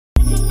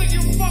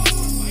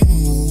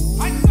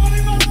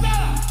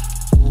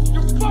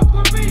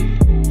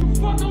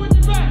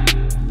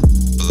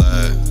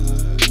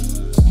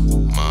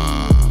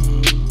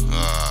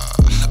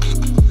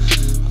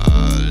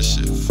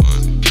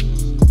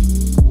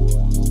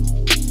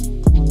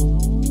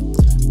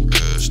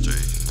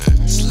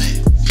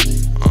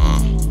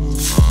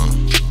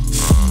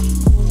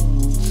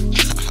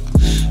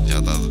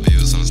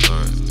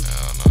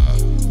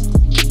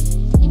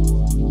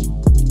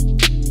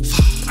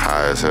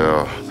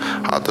hell.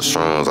 Out the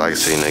shrooms, I can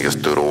see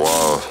niggas through the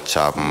walls.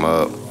 Chop 'em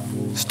up,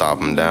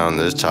 stop 'em down,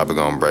 this chopper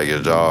gon' break your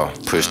jaw.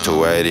 Push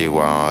 280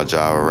 while I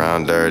drive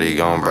around dirty,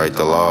 gon' break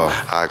the law.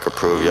 I could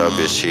prove your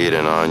bitch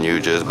cheating on you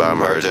just by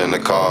merging the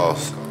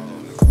calls.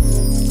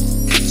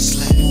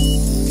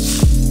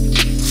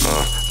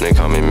 They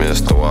call me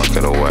Mr. Walk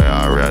It Away.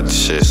 I rap the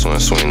shit,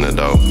 swing the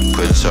dope.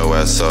 Put your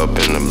ass up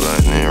in the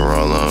blunt and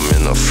roll 'em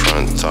in the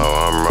front toe.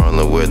 I'm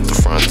rolling with the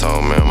front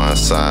toe, man, my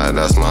side,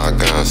 that's my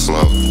gun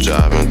smoke.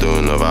 Driving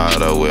through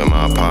Nevada with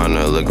my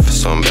partner, looking for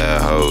some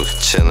bad hoes.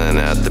 Chilling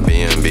at the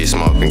B&B,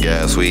 smoking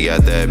gas, we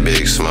got that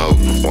big smoke.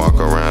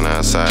 Walk around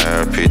outside,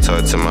 RP,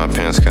 talk to my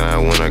pants, can I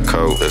win a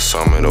coat? There's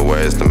so many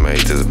ways to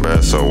make this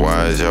bread, so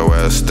why is your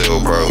ass still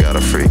broke? Got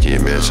a freaky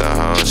bitch at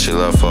home, she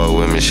love fuck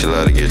with me, she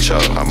love to get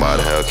choked. I bought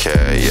a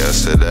Hellcat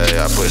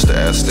yesterday, I pushed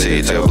the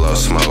ST to blow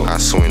smoke. I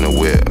swing the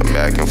whip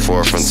back and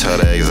forth until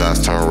the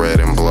exhaust turn red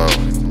and blow.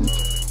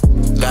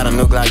 Got a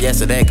new Glock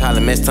yesterday, call it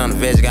Miss Ton of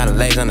Veg, got a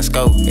laser on the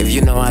scope. If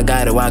you know I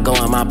got it, why go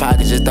in my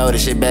pocket? Just throw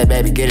this shit back,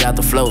 baby, get it out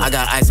the flow. I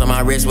got ice on my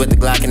wrist with the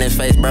Glock in his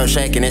face, bro,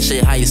 shaking this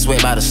shit. How you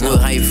sweat by the snoot?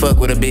 How you fuck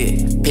with a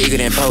bitch? Pigger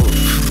than Pope.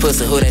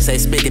 Pussy who they say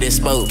spigot is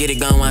spoke. Get it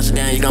gon' wash it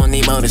down, you gon'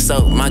 need more than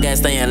soap. My gas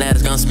staying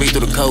ladders gon' speed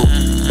through the coat.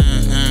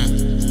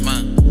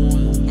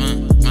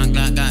 My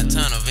Glock got a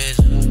ton of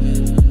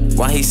vision.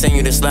 Why he send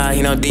you the slide?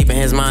 He know deep in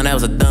his mind that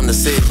was a dumb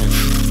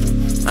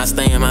decision. I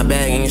stay in my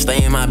bag and you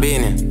stay in my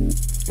business.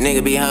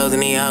 Nigga be hoes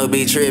and these hoes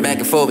be trip. Back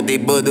and forth with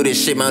these boys, do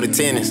this shit more than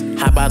tennis.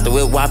 Hop out the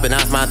whip, whopping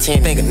off my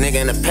tin. Think a nigga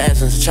in the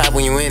passions, chop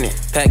when you in it.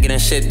 Pack it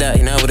and shit up,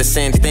 you know what it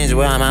sends. Stingy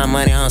with all my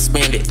money, I don't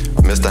spend it.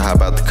 Mr.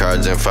 Hop out the car,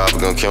 Gen 5,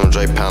 gon' kill him,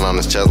 Drake pound on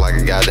his chest like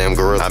a goddamn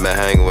gorilla. I been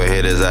hanging with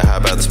hitters that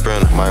hop out the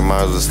sprinter. Mike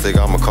Myers with a stick,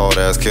 I'm a cold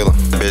ass killer.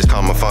 Bitch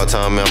call my phone,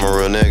 tell me I'm a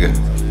real nigga.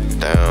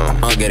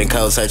 Damn. I'm getting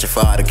cold, searching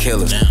for all the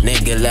killers.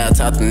 Nigga get loud,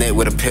 talk the neck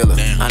with a pillar.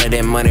 All of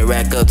that money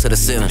rack up to the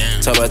ceiling.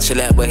 Talk about chill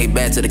out, but he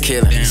back to the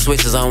killing.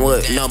 Switches on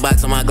wood, no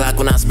box on my Glock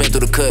when I spin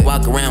through the cut.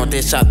 Walk around with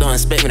this chop, don't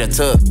expect me to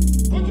tuck. Who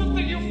you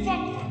think you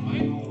fuck with,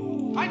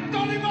 man? I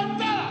don't even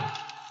tell her.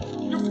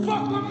 You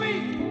fuck with me,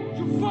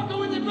 you fuck with